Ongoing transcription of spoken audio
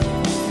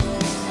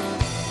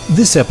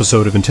This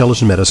episode of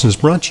Intelligent Medicine is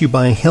brought to you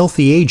by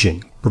Healthy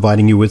Aging,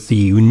 providing you with the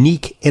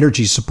unique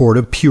energy support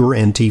of pure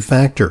NT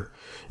Factor.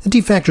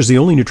 NT Factor is the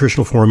only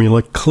nutritional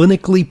formula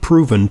clinically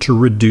proven to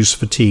reduce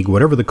fatigue,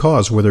 whatever the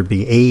cause, whether it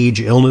be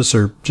age, illness,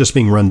 or just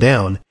being run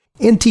down.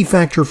 NT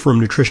Factor from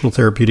Nutritional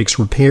Therapeutics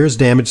repairs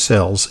damaged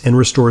cells and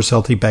restores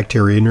healthy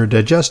bacteria in your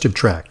digestive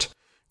tract.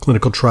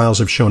 Clinical trials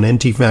have shown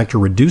NT Factor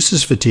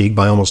reduces fatigue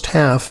by almost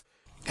half,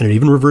 and it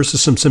even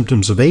reverses some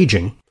symptoms of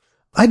aging.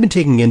 I've been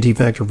taking NT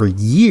Factor for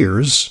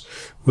years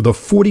with a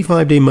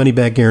 45-day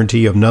money-back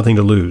guarantee of nothing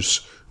to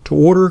lose. To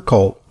order,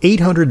 call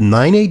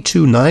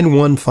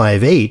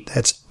 800-982-9158.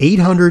 That's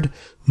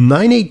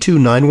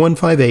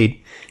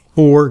 800-982-9158.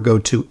 Or go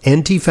to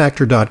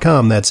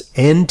ntfactor.com. That's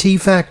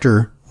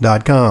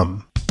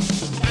ntfactor.com.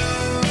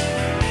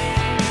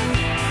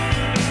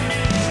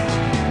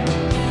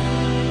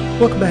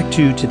 Welcome back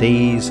to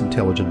today's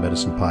Intelligent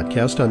Medicine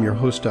Podcast. I'm your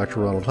host,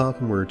 Dr. Ronald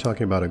Hoffman. We're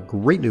talking about a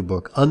great new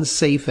book,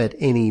 Unsafe at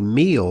Any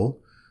Meal,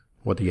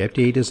 What the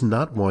FDA Does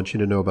Not Want You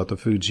to Know About the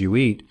Foods You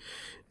Eat.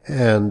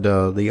 And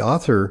the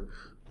author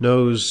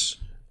knows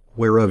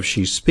whereof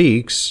she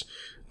speaks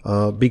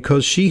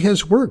because she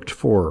has worked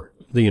for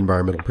the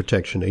Environmental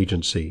Protection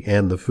Agency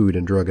and the Food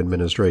and Drug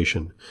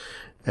Administration.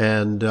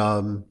 And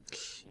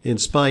in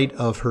spite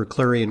of her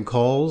clarion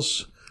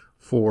calls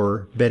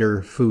for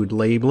better food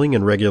labeling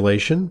and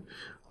regulation,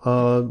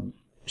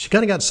 she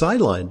kind of got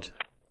sidelined.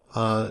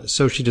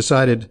 So she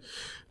decided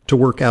to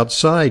work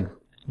outside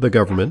the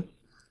government.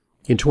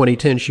 In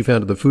 2010, she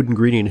founded the Food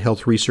Ingredient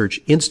Health Research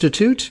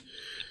Institute.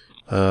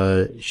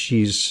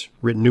 She's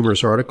written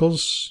numerous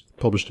articles,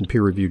 published in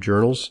peer-reviewed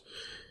journals,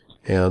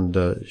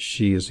 and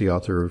she is the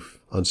author of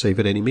Unsafe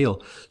at Any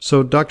Meal.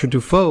 So, Dr.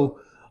 Dufault,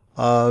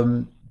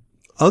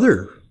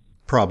 other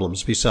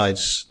problems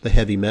besides the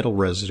heavy metal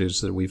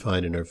residues that we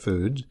find in our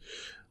food,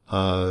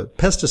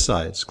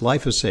 pesticides,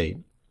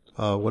 glyphosate,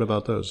 what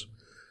about those?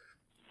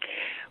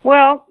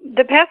 Well,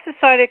 the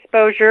pesticide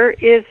exposure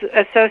is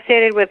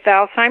associated with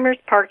Alzheimer's,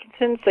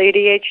 Parkinson's,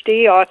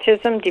 ADHD,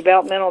 autism,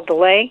 developmental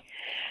delay.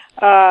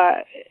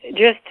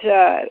 There's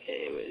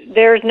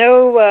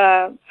no,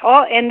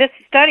 and this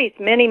studies,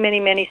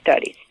 many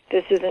studies.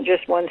 This isn't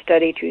just one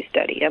study, two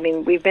study. I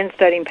mean, we've been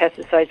studying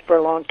pesticides for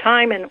a long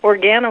time, and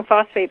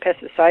organophosphate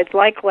pesticides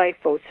like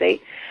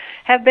glyphosate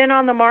have been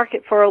on the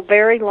market for a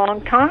very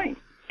long time.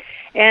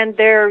 And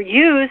they're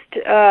used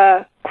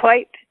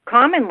quite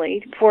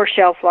commonly for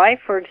shelf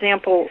life. For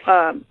example,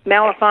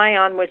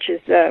 malathion, which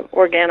is the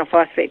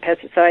organophosphate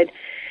pesticide,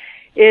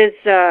 is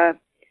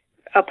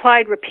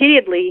applied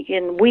repeatedly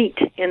in wheat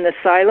in the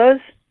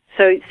silos.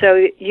 So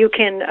you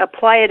can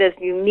apply it as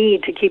you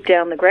need to keep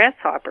down the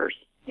grasshoppers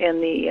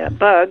and the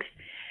bugs.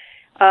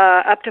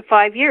 Up to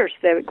 5 years,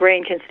 the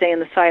grain can stay in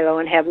the silo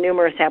and have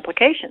numerous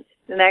applications.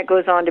 And that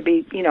goes on to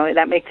be,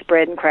 that makes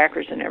bread and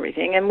crackers and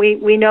everything. And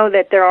we know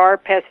that there are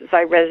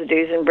pesticide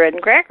residues in bread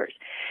and crackers.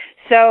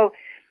 So,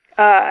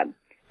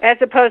 as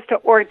opposed to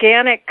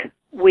organic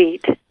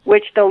wheat,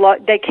 which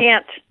they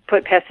can't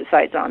put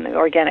pesticides on the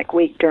organic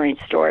wheat during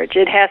storage.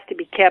 It has to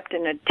be kept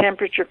in a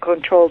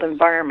temperature-controlled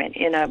environment,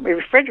 in a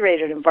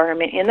refrigerated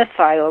environment in the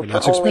silo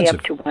for only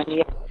up to 1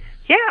 year.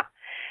 Yeah.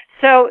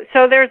 So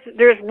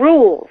there's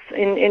rules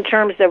in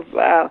terms of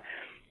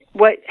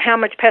how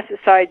much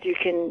pesticides you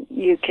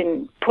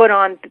can put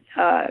on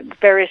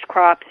various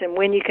crops and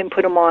when you can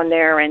put them on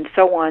there and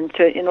so on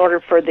in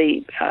order for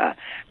the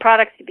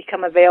products to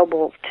become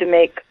available to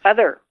make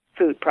other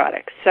food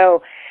products.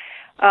 So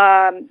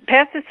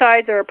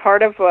pesticides are a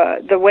part of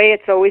the way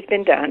it's always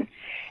been done,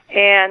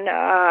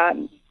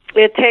 and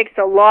it takes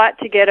a lot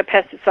to get a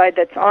pesticide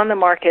that's on the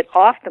market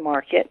off the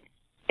market.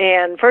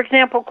 And, for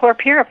example,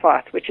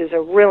 chlorpyrifos, which is a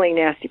really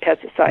nasty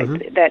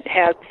pesticide that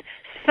has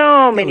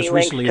so many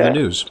links to... It was recently in the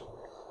news.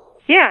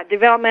 Yeah,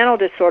 developmental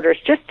disorders,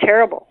 just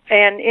terrible.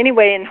 And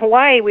anyway, in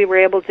Hawaii, we were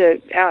able to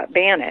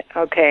ban it,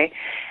 okay?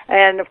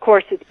 And, of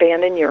course, it's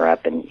banned in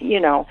Europe, and,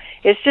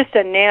 it's just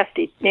a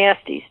nasty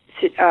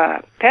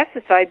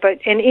pesticide. But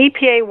an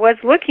EPA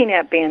was looking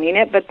at banning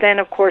it, but then,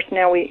 of course,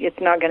 now it's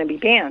not going to be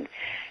banned.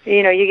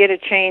 You get a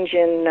change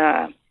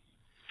in,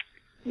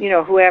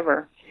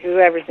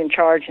 whoever's in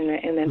charge,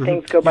 and then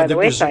things go by the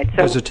wayside. So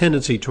there's a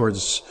tendency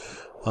towards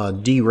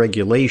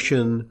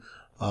deregulation,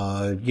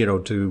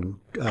 to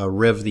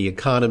rev the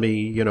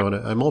economy, and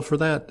I'm all for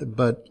that.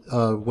 But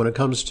when it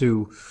comes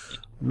to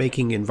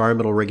making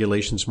environmental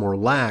regulations more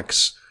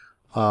lax,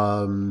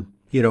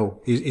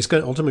 it's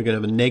ultimately going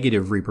to have a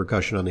negative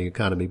repercussion on the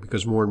economy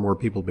because more and more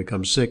people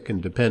become sick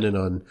and dependent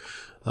on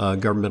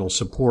governmental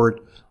support.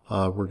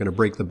 We're going to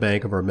break the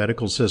bank of our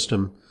medical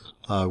system.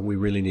 We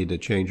really need to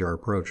change our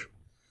approach.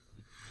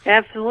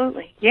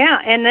 Absolutely.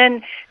 Yeah. And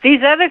then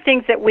these other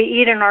things that we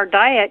eat in our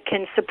diet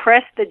can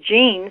suppress the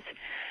genes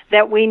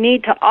that we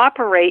need to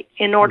operate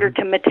in order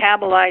to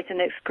metabolize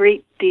and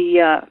excrete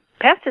the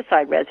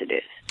pesticide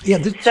residues. Yeah,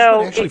 this is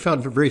what I actually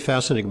found very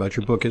fascinating about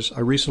your book is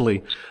I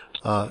recently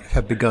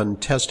have begun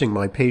testing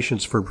my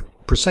patients for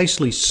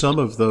precisely some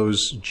of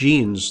those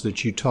genes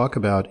that you talk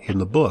about in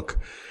the book.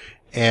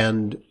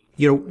 And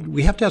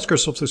we have to ask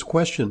ourselves this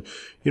question.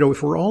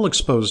 If we're all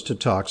exposed to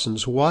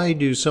toxins, why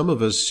do some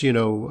of us,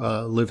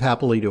 live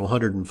happily to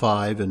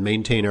 105 and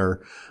maintain our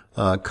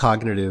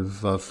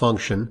cognitive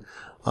function,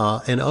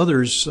 and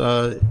others,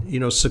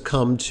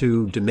 succumb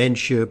to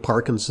dementia,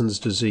 Parkinson's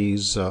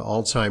disease,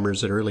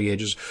 Alzheimer's at early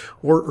ages,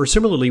 or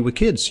similarly with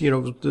kids.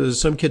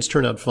 Some kids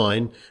turn out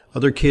fine.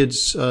 Other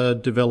kids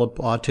develop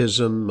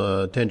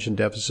autism, attention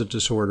deficit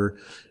disorder,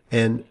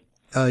 and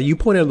you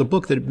point out in the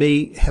book that it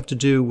may have to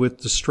do with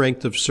the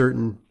strength of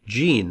certain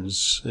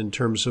genes in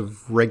terms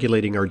of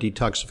regulating our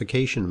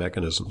detoxification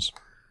mechanisms.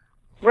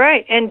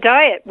 Right, and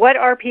diet. What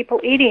are people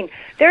eating?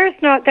 There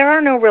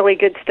are no really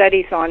good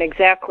studies on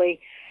exactly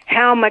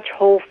how much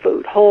whole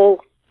food,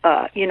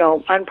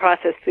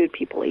 unprocessed food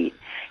people eat,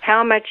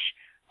 how much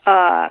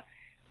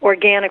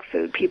organic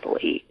food people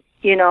eat,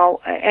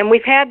 and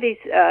we've had these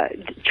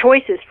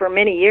choices for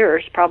many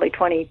years, probably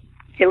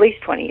at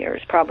least 20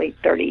 years, probably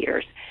 30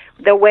 years,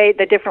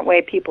 the different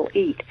way people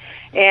eat.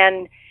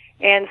 And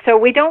so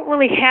we don't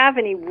really have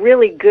any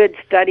really good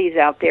studies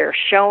out there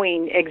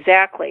showing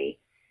exactly,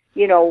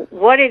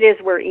 what it is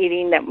we're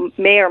eating that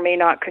may or may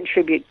not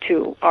contribute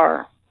to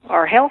our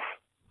health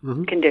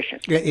condition.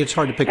 Yeah, it's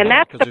hard to pick and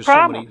apart that's because the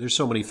problem. there's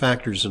so many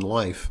factors in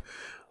life.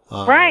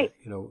 Right.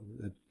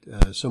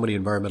 So many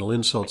environmental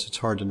insults, it's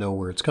hard to know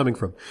where it's coming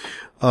from.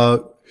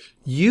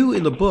 You,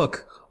 in the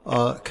book,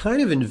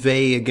 kind of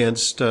inveigh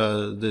against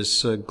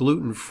this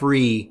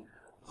gluten-free,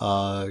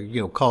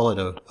 call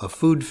it a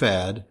food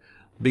fad,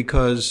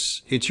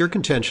 because it's your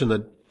contention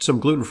that some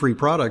gluten-free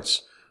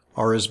products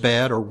are as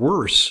bad or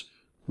worse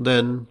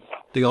than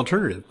the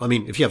alternative. I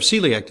mean, if you have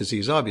celiac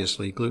disease,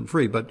 obviously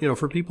gluten-free, but,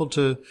 for people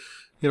to,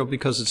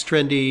 because it's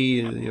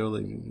trendy,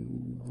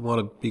 they want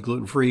to be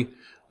gluten-free,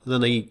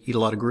 then they eat a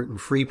lot of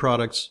gluten-free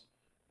products.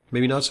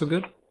 Maybe not so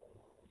good?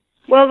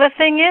 Well, the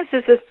thing is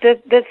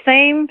the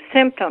same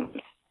symptoms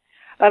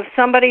of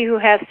somebody who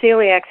has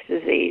celiac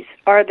disease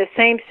are the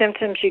same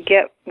symptoms you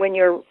get when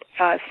you're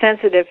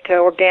sensitive to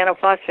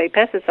organophosphate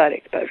pesticide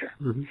exposure.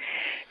 Mm-hmm.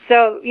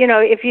 So,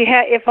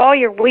 if all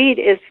your wheat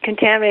is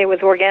contaminated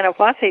with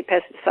organophosphate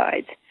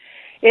pesticides,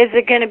 is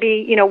it going to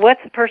be,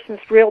 what's the person's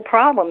real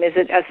problem? Is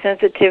it a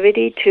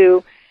sensitivity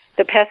to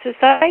the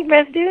pesticide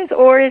residues,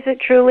 or is it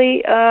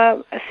truly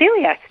a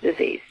celiac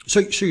disease?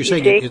 So you're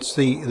saying it's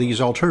these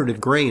alternative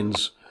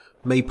grains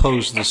may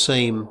pose the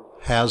same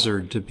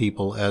hazard to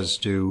people as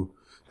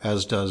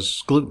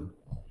does gluten.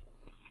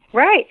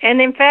 Right, and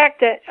in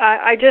fact,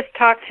 I just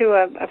talked to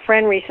a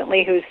friend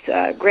recently whose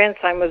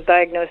grandson was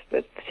diagnosed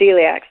with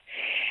celiac,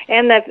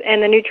 and the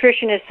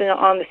nutritionist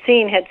on the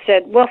scene had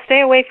said, "Well,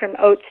 stay away from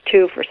oats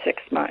too for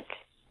 6 months."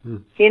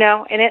 And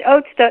in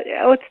oats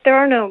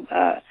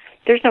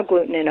there's no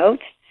gluten in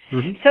oats.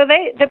 Mm-hmm. So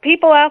the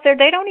people out there,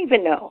 they don't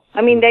even know.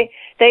 I mean, they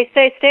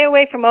say stay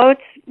away from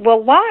oats.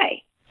 Well,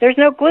 why? There's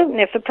no gluten.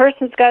 If the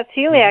person's got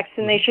celiac,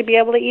 then they should be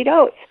able to eat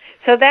oats.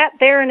 So that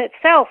there in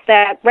itself,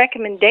 that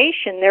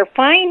recommendation, they're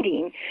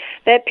finding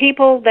that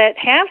people that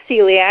have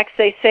celiac,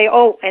 they say,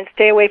 and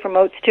stay away from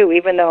oats too,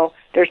 even though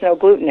there's no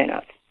gluten in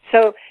oats.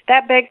 So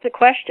that begs the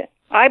question.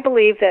 I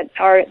believe that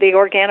the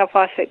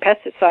organophosphate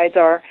pesticides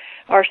are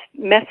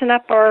messing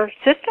up our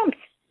systems.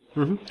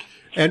 Mm-hmm.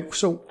 And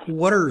so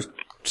what are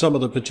some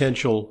of the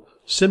potential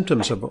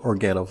symptoms of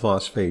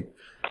organophosphate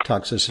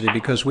toxicity?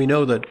 Because we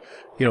know that,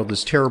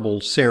 this terrible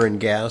sarin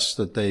gas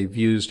that they've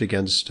used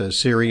against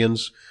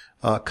Syrians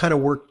kind of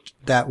worked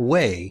that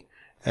way.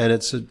 And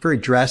it's a very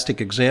drastic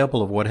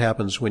example of what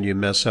happens when you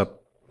mess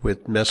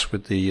with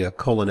the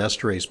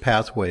cholinesterase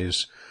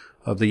pathways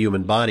of the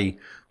human body.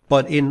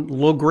 But in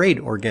low-grade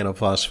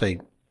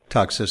organophosphate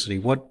toxicity,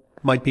 what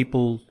might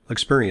people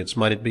experience?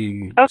 Might it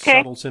be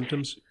subtle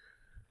symptoms?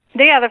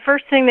 Yeah, the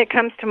first thing that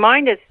comes to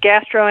mind is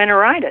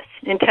gastroenteritis,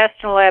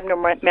 intestinal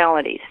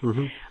abnormalities,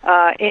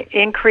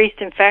 increased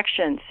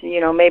infections.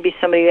 Maybe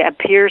somebody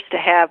appears to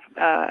have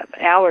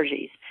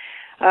allergies,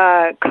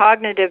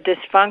 cognitive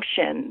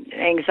dysfunction,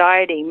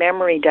 anxiety,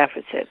 memory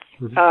deficits,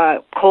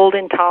 cold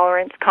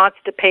intolerance,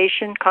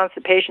 constipation.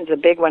 Constipation's a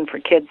big one for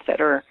kids that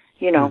are,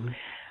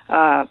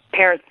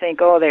 parents think,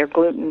 they're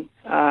gluten,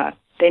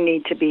 they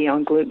need to be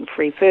on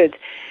gluten-free foods.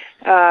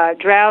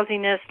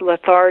 Drowsiness,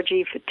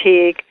 lethargy,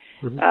 fatigue.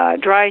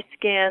 Dry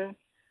skin,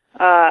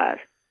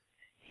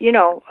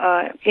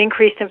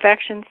 increased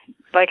infections,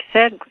 like I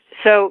said.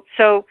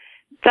 So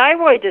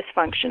thyroid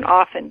dysfunction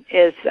often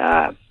is,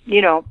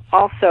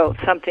 also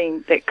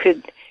something that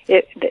could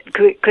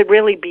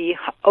really be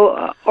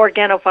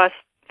organophosphate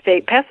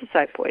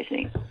pesticide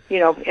poisoning.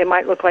 It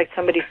might look like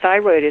somebody's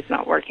thyroid is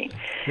not working.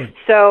 Right.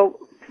 So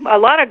a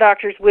lot of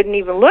doctors wouldn't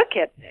even look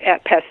at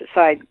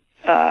pesticide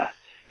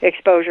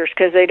exposures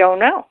because they don't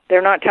know.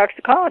 They're not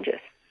toxicologists.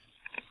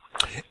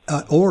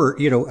 Or,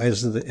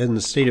 as in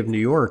the state of New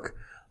York,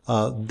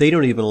 they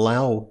don't even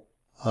allow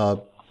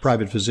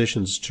private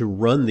physicians to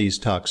run these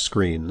tox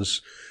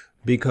screens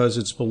because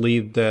it's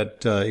believed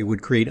that it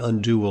would create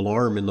undue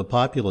alarm in the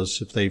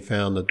populace if they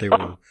found that they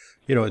were,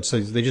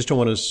 they just don't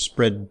want to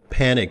spread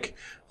panic.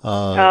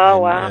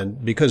 Wow.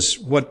 And because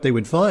what they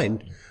would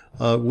find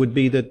would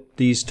be that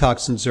these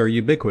toxins are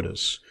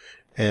ubiquitous.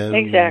 And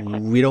Exactly.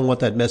 we don't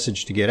want that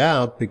message to get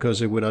out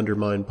because it would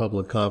undermine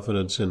public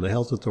confidence in the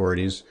health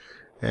authorities.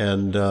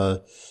 And, they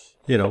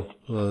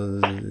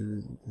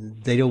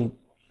don't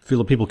feel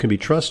that people can be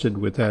trusted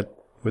with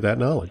that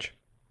knowledge.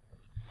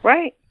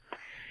 Right.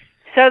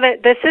 So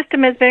that the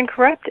system has been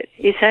corrupted,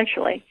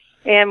 essentially.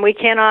 And we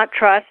cannot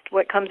trust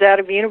what comes out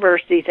of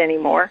universities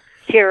anymore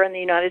here in the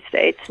United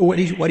States. Why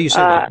do you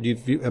say that?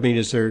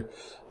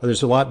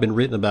 There's a lot been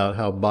written about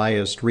how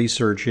biased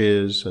research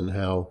is and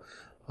how,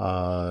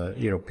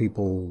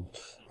 people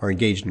are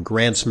engaged in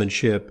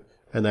grantsmanship,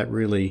 and that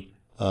really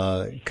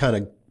kind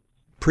of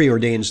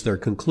preordains their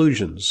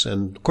conclusions.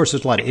 And, of course,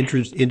 there's a lot of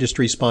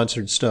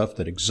industry-sponsored stuff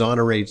that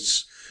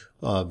exonerates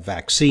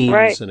vaccines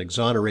right. and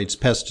exonerates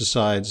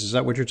pesticides. Is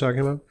that what you're talking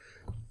about?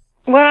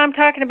 Well, I'm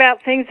talking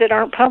about things that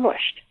aren't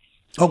published.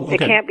 Oh, okay.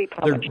 They can't be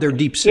published. They're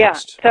deep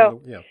sixed. Yeah.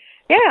 So,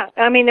 yeah,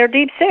 I mean, they're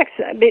deep six.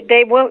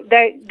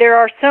 There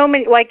are so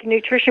many, like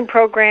nutrition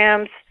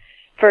programs,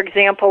 for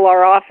example,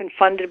 are often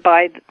funded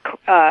by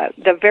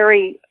the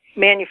very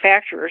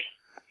manufacturers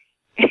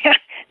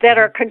that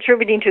are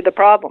contributing to the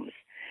problems.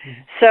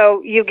 Mm-hmm.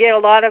 So you get a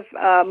lot of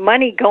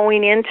money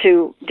going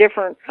into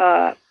different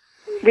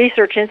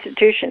research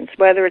institutions,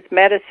 whether it's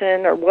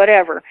medicine or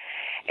whatever,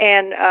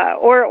 and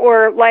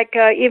or like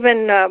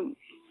even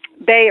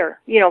Bayer,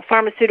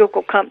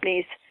 pharmaceutical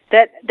companies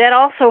that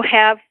also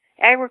have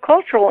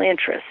agricultural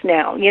interests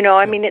now.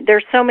 I mean,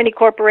 there's so many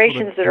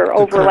corporations that are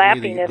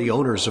overlapping. The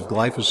owners of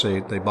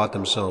glyphosate, they bought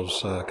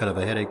themselves kind of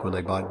a headache when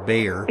they bought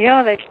Bayer.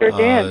 Yeah, they sure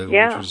did.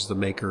 Yeah, which is the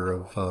maker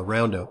of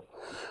Roundup.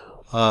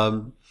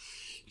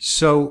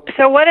 So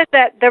what is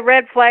that? The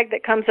red flag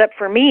that comes up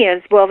for me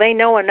is, well, they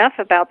know enough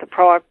about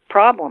the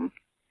problem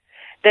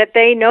that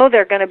they know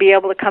they're going to be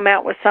able to come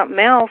out with something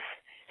else,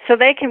 so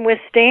they can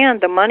withstand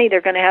the money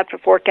they're going to have to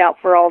fork out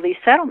for all these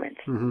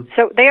settlements. Mm-hmm.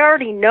 So they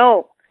already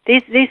know.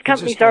 These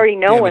companies already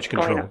know what's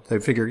going on. They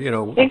figure,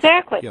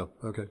 Exactly. Yeah,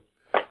 okay.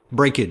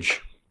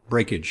 Breakage.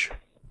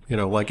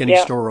 Like any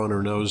store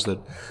owner knows that,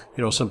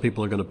 some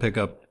people are going to pick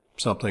up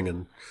something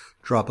and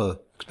drop a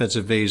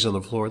expensive vase on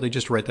the floor. They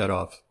just write that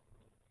off.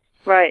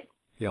 Right.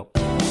 Yeah.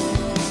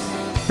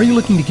 Are you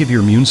looking to give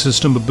your immune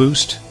system a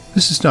boost?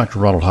 This is Dr.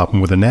 Ronald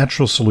Hoffman with a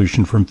natural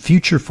solution from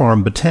Future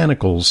Farm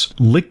Botanicals,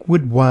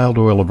 liquid wild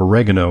oil of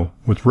oregano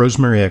with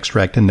rosemary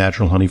extract and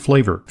natural honey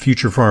flavor.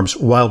 Future Farm's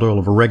wild oil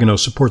of oregano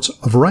supports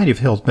a variety of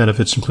health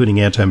benefits, including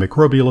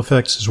antimicrobial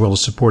effects, as well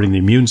as supporting the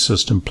immune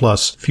system.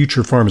 Plus,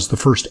 Future Farm is the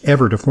first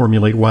ever to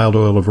formulate wild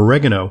oil of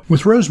oregano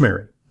with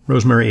rosemary.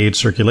 Rosemary aids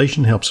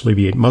circulation, helps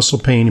alleviate muscle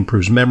pain,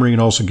 improves memory,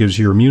 and also gives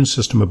your immune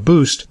system a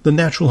boost. The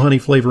natural honey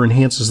flavor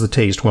enhances the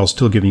taste while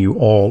still giving you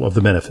all of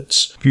the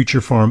benefits.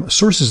 Future Farm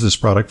sources this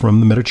product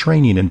from the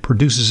Mediterranean and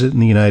produces it in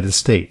the United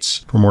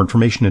States. For more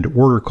information and to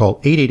order,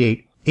 call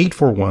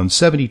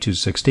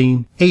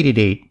 888-841-7216,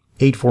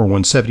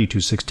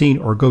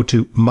 888-841-7216, or go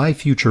to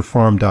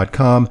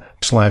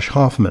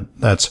myfuturefarm.com/Hoffman.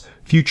 That's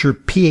future,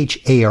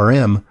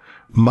 P-H-A-R-M,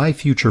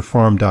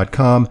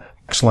 myfuturefarm.com/Hoffman.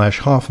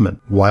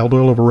 Wild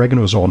oil of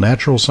oregano is all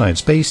natural,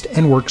 science-based,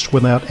 and works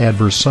without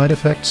adverse side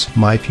effects.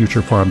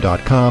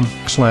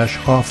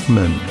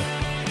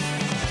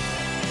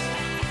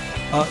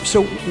 myfuturefarm.com/Hoffman.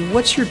 So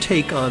what's your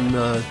take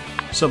on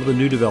some of the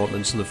new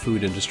developments in the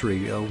food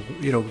industry?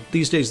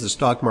 These days the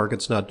stock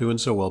market's not doing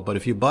so well, but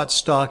if you bought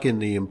stock in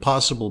the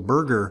Impossible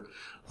Burger,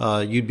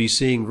 you'd be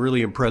seeing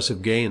really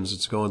impressive gains.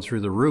 It's going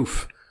through the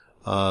roof.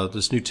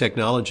 This new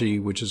technology,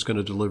 which is going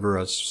to deliver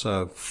us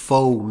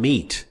faux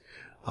meat,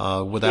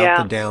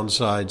 without the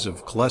downsides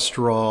of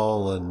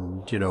cholesterol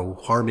and,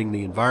 harming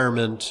the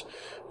environment,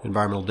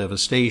 environmental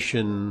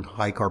devastation,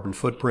 high carbon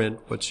footprint.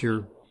 What's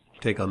your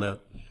take on that?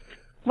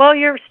 Well,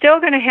 you're still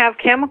going to have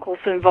chemicals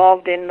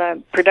involved in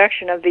the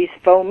production of these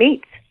faux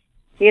meats.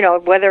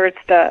 Whether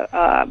it's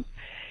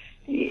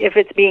if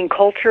it's being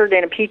cultured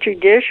in a petri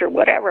dish or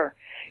whatever,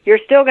 you're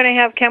still going to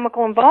have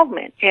chemical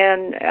involvement.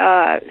 And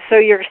so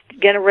you're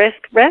going to risk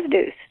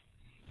residues.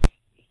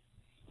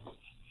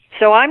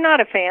 So I'm not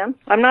a fan.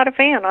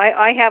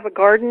 I have a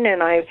garden,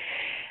 and I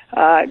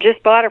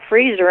just bought a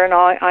freezer, and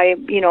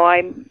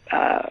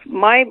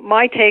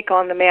my take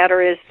on the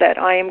matter is that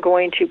I am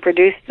going to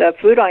produce the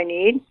food I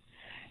need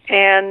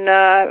and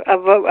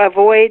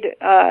avoid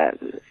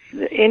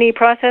any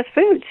processed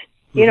foods.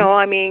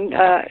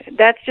 Mm-hmm.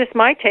 That's just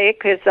my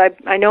take, because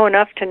I know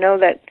enough to know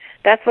that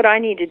that's what I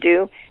need to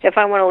do if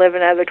I want to live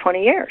another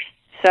 20 years.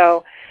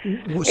 So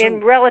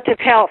in relative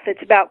health,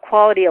 it's about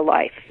quality of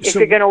life. If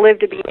you're going to live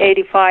to be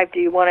 85, do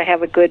you want to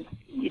have a good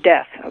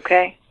death?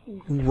 Okay.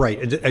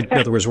 Right. In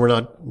other words,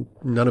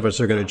 none of us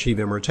are going to achieve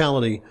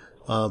immortality.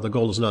 The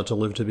goal is not to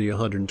live to be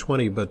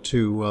 120, but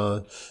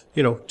to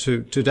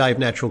die of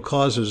natural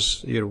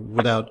causes,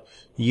 without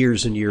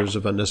years and years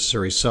of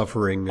unnecessary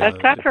suffering,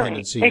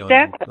 dependency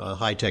on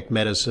high-tech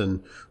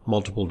medicine,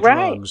 multiple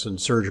drugs, and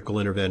surgical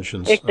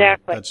interventions.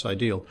 Exactly. That's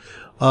ideal.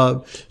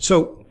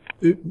 So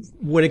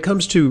when it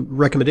comes to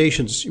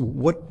recommendations,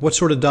 what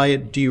sort of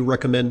diet do you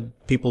recommend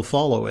people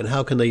follow, and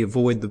how can they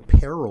avoid the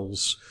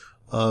perils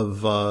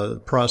of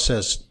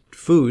processed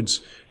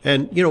foods.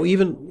 And,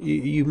 even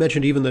you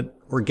mentioned even that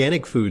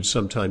organic foods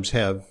sometimes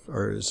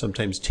are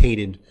sometimes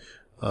tainted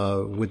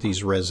with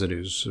these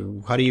residues.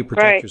 So how do you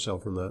protect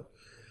yourself from that?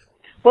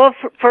 Well,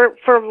 for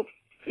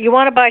you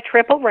want to buy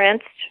triple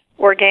rinsed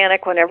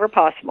organic whenever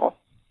possible.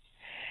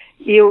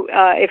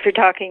 If you're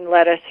talking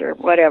lettuce or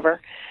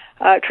whatever,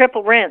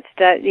 triple rinsed.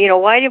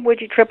 Why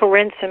would you triple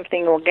rinse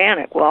something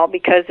organic? Well,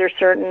 because there's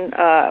certain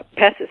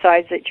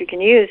pesticides that you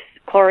can use,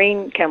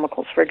 chlorine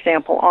chemicals, for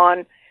example,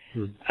 on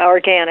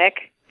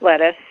organic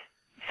lettuce,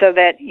 so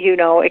that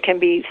it can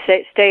be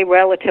stay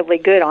relatively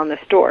good on the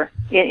store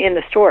in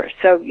the store.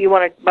 So you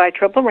want to buy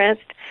triple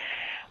rinsed.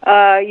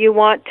 You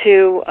want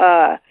to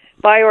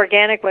buy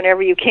organic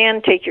whenever you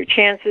can. Take your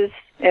chances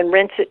and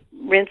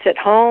rinse at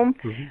home.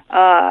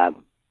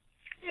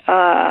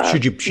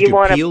 Should you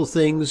peel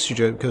things? Should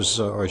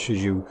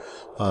you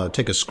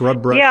take a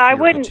scrub brush to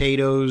your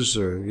potatoes,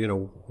 or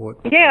what?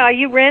 Yeah,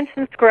 you rinse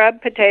and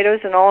scrub potatoes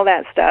and all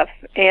that stuff,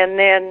 and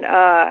then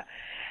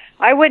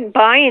I wouldn't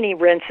buy any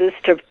rinses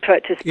to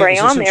spray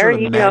on there.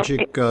 Sort of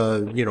magic,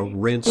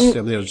 rinse. I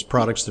mean, there's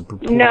products that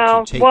purport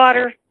to take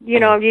water.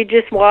 You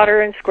just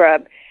water and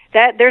scrub.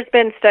 There's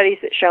been studies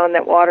that shown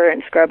that water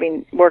and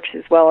scrubbing works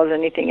as well as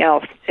anything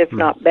else, if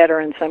not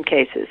better in some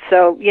cases.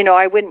 So,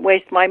 I wouldn't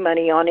waste my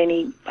money on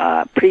any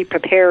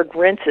pre-prepared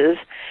rinses.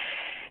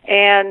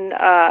 And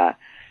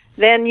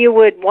then you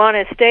would want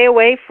to stay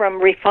away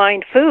from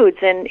refined foods.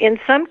 And in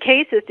some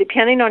cases,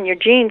 depending on your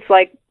genes,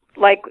 like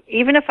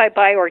even if I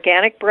buy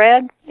organic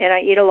bread and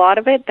I eat a lot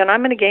of it, then I'm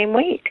going to gain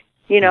weight,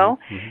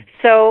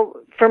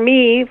 So for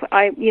me,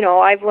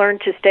 I've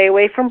learned to stay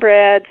away from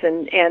breads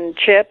and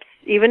chips,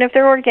 even if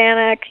they're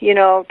organic,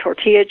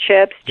 tortilla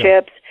chips.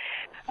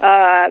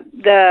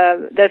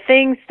 The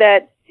things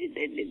that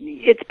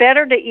it's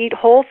better to eat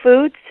whole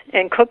foods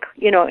and cook,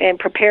 and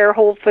prepare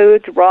whole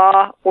foods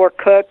raw or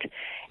cooked,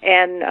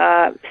 and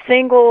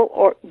single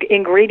or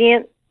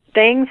ingredient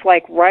things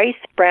like rice,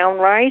 brown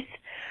rice,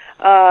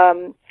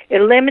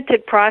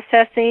 limited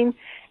processing,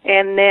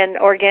 and then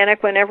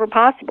organic whenever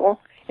possible,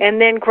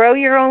 and then grow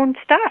your own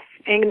stuff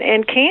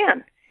and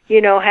can,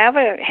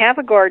 have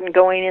a garden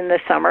going in the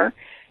summer.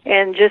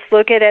 And just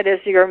look at it as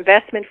your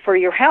investment for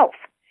your health,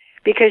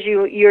 because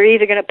you're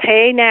either going to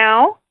pay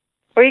now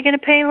or you're going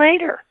to pay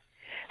later.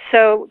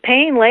 So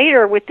paying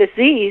later with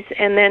disease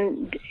and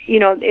then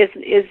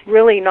is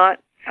really not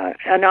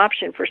an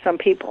option for some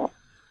people.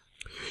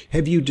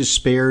 Have you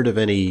despaired of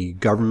any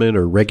government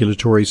or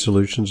regulatory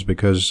solutions?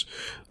 Because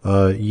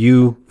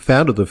you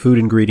founded the Food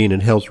Ingredient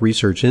and Health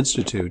Research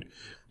Institute,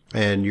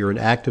 and you're an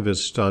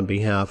activist on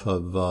behalf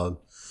of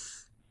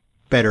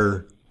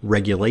better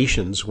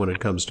regulations when it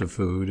comes to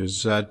food.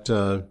 Is that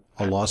a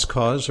lost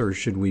cause, or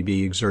should we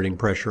be exerting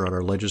pressure on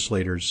our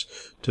legislators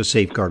to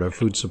safeguard our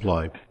food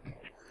supply?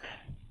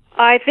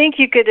 I think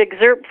you could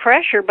exert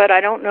pressure, but I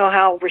don't know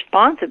how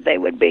responsive they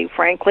would be,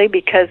 frankly,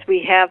 because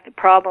we have the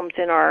problems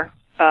in our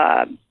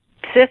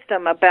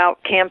system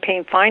about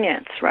campaign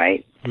finance,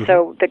 right? Mm-hmm.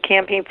 So the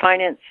campaign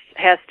finance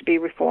has to be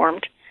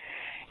reformed.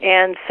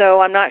 And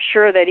so I'm not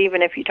sure that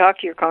even if you talk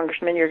to your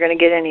congressman, you're going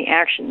to get any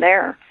action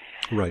there.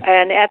 Right.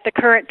 And at the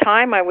current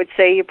time, I would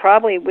say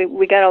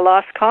we got a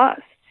lost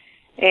cause.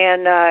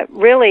 And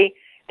really,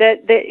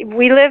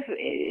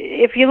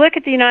 if you look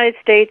at the United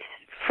States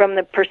from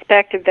the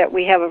perspective that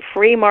we have a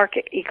free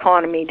market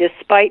economy,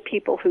 despite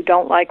people who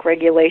don't like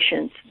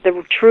regulations,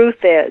 the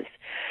truth is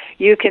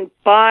you can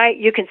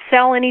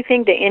sell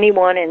anything to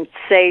anyone and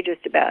say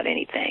just about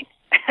anything.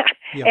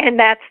 Yeah.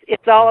 And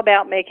it's all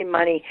about making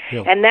money.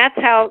 Yeah. And that's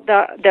how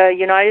the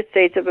United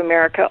States of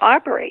America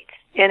operates.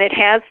 And it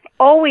has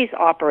always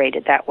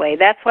operated that way.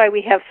 That's why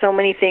we have so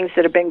many things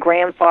that have been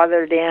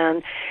grandfathered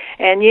in.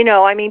 And,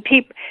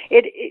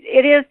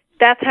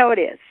 that's how it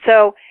is.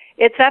 So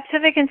it's up to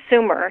the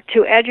consumer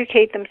to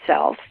educate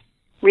themselves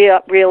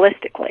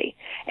realistically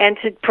and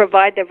to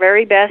provide the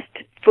very best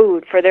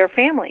food for their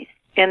families.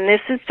 And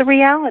this is the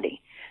reality.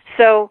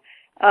 So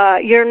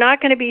you're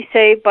not going to be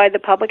saved by the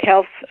public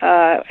health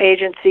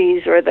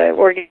agencies or the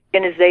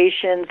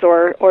organizations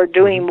or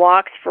doing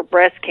walks for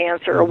breast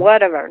cancer or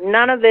whatever.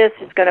 None of this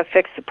is going to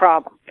fix the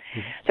problem.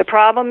 The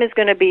problem is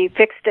going to be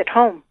fixed at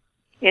home,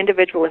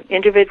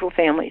 individual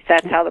families.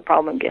 That's how the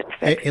problem gets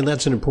fixed. And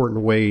that's an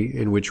important way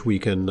in which we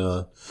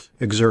can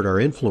exert our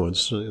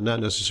influence, not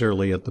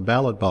necessarily at the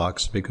ballot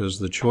box, because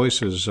the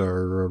choices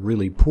are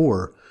really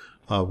poor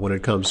when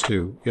it comes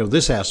to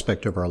this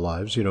aspect of our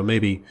lives.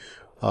 Maybe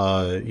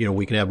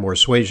we can have more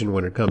suasion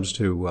when it comes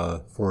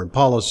to foreign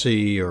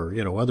policy or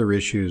other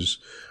issues,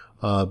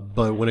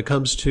 but when it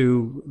comes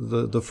to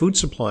the food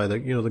supply,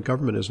 the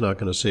government is not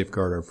going to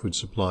safeguard our food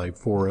supply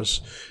for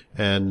us,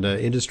 and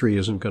industry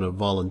isn't going to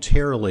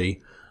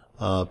voluntarily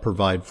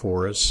provide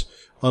for us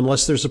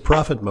unless there's a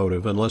profit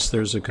motive, unless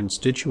there's a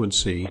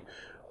constituency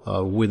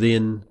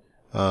within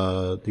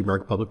the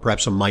American public,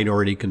 perhaps a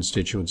minority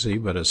constituency,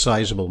 but a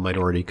sizable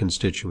minority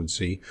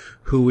constituency,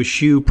 who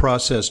eschew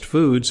processed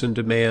foods and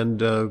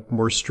demand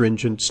more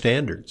stringent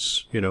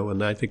standards.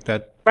 And I think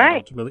that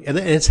right. Ultimately, and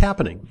it's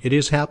happening. It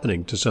is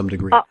happening to some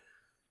degree.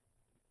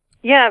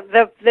 Yeah,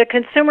 the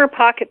consumer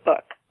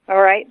pocketbook,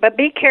 all right? But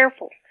be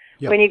careful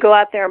when you go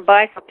out there and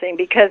buy something,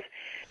 because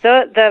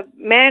the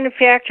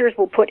manufacturers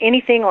will put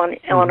anything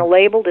on a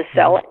label to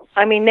sell it.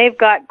 I mean, they've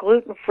got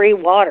gluten-free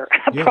water,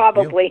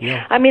 probably.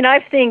 Yeah. I mean,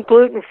 I've seen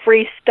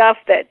gluten-free stuff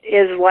that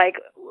is like,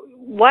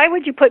 why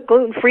would you put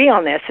gluten-free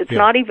on this? It's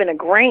not even a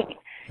grain.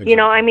 Exactly. You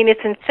know, I mean,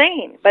 it's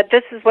insane. But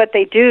this is what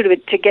they do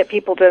to get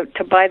people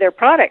to buy their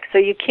products. So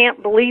you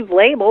can't believe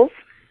labels.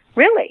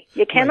 Really,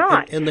 you cannot.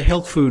 Right. And the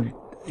health food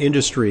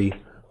industry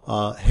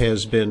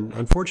has been,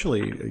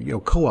 unfortunately,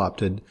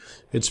 co-opted.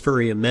 It's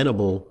very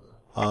amenable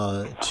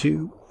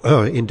to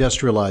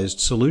industrialized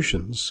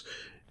solutions,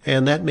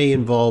 and that may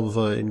involve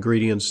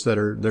ingredients that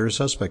are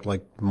suspect,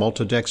 like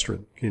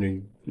maltodextrin.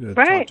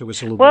 Talk to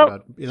us a little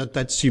bit about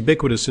that's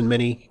ubiquitous in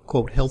many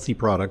quote healthy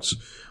products.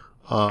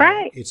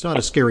 It's not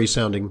a scary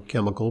sounding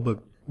chemical, but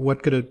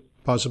what could it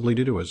possibly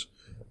do to us?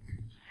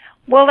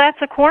 Well,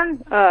 that's a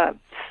corn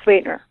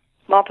sweetener,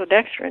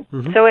 maltodextrin.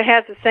 Mm-hmm. So it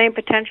has the same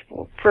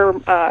potential for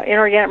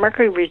inorganic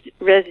mercury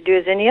residue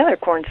as any other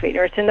corn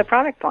sweetener. It's in the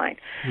product line.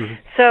 Mm-hmm.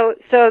 So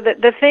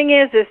the thing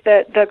is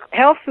that the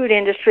health food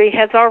industry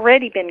has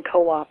already been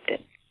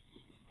co-opted.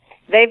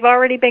 They've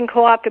already been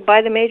co-opted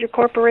by the major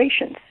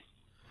corporations.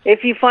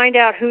 If you find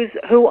out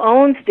who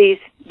owns these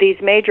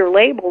major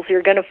labels,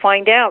 you're going to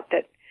find out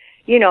that,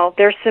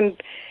 there's some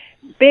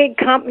big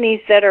companies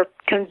that are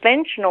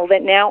conventional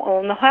that now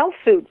own the health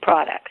food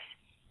products.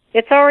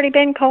 It's already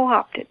been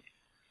co-opted.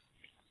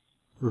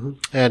 Mm-hmm.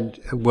 And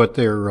what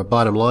their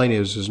bottom line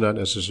is not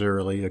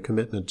necessarily a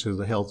commitment to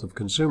the health of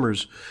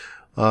consumers,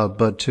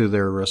 but to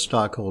their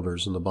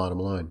stockholders in the bottom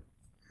line.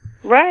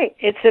 Right.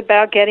 It's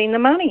about getting the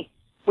money.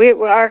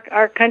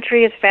 Our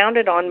country is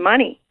founded on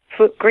money,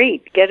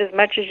 greed. Get as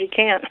much as you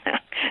can.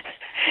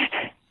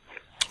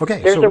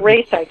 Okay. There's a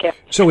race, I guess.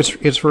 So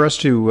it's for us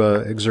to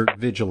exert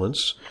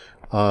vigilance.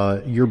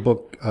 Your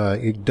book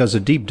it does a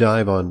deep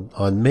dive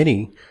on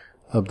many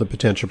of the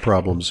potential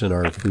problems in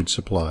our food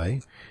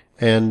supply,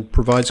 and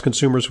provides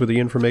consumers with the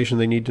information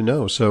they need to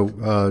know.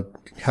 So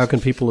how can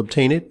people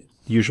obtain it?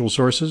 Usual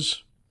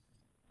sources?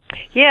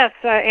 Yes,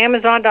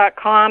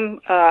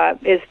 Amazon.com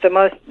is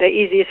the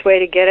easiest way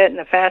to get it and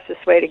the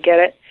fastest way to get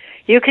it.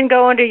 You can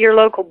go into your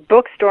local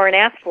bookstore and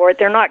ask for it.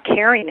 They're not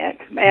carrying it,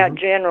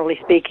 generally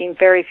speaking.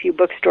 Very few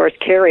bookstores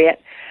carry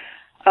it.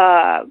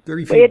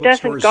 Very few it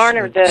doesn't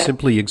garner the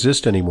simply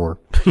exist anymore.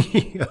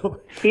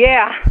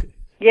 Yeah,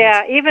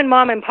 even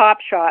mom and pop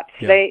shops.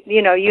 Yeah. They,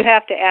 you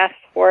have to ask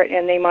for it,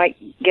 and they might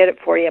get it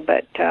for you.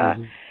 But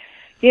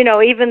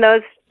even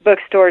those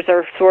bookstores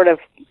are sort of,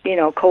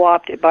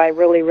 co-opted by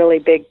really, really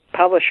big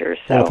publishers.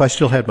 So well, if I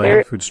still had my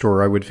health food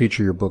store, I would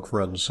feature your book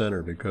front and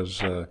center,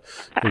 because it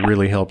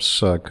really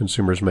helps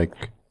consumers make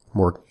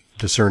more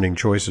discerning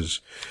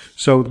choices.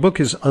 So the book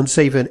is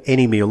Unsafe at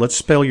Any Meal. Let's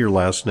spell your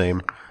last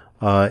name.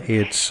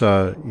 It's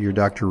your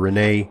Dr.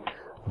 Renee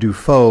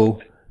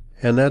Dufault,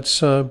 and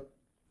that's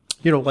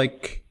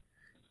like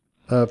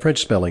French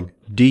spelling,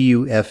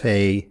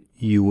 Dufault.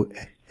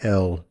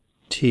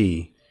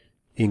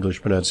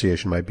 English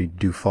pronunciation might be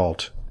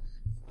Dufault,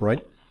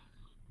 right?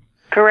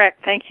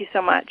 Correct. Thank you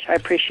so much. I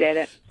appreciate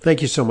it.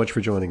 Thank you so much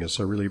for joining us.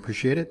 I really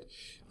appreciate it.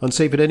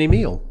 Unsafe at Any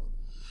Meal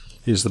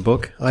is the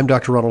book. I'm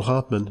Dr. Ronald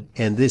Hoffman,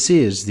 and this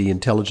is the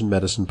Intelligent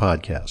Medicine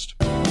Podcast.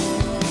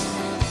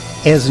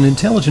 As an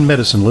Intelligent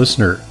Medicine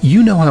listener,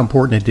 you know how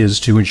important it is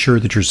to ensure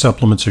that your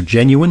supplements are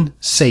genuine,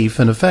 safe,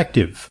 and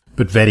effective.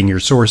 But vetting your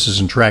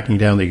sources and tracking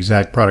down the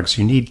exact products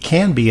you need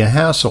can be a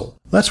hassle.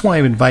 That's why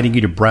I'm inviting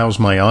you to browse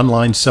my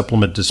online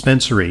supplement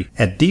dispensary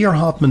at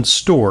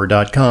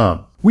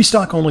drhoffmanstore.com. We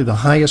stock only the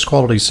highest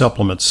quality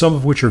supplements, some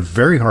of which are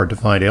very hard to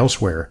find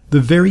elsewhere.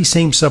 The very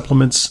same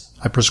supplements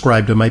I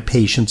prescribe to my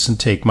patients and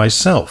take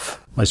myself.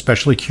 My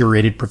specially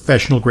curated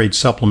professional-grade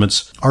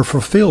supplements are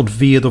fulfilled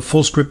via the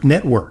FullScript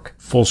network.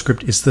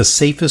 FullScript is the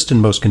safest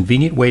and most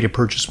convenient way to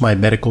purchase my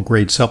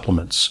medical-grade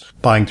supplements.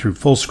 Buying through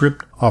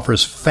FullScript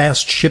offers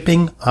fast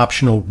shipping,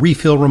 optional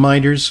refill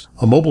reminders,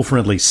 a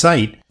mobile-friendly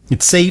site.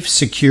 It's safe,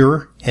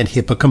 secure, and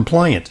HIPAA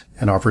compliant,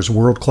 and offers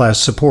world-class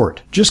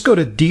support. Just go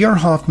to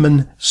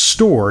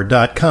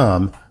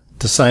drhoffmanstore.com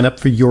to sign up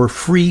for your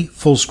free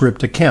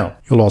FullScript account.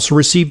 You'll also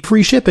receive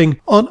free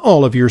shipping on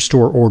all of your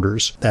store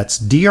orders. That's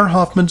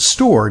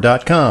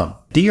drhoffmanstore.com.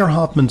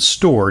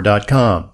 drhoffmanstore.com.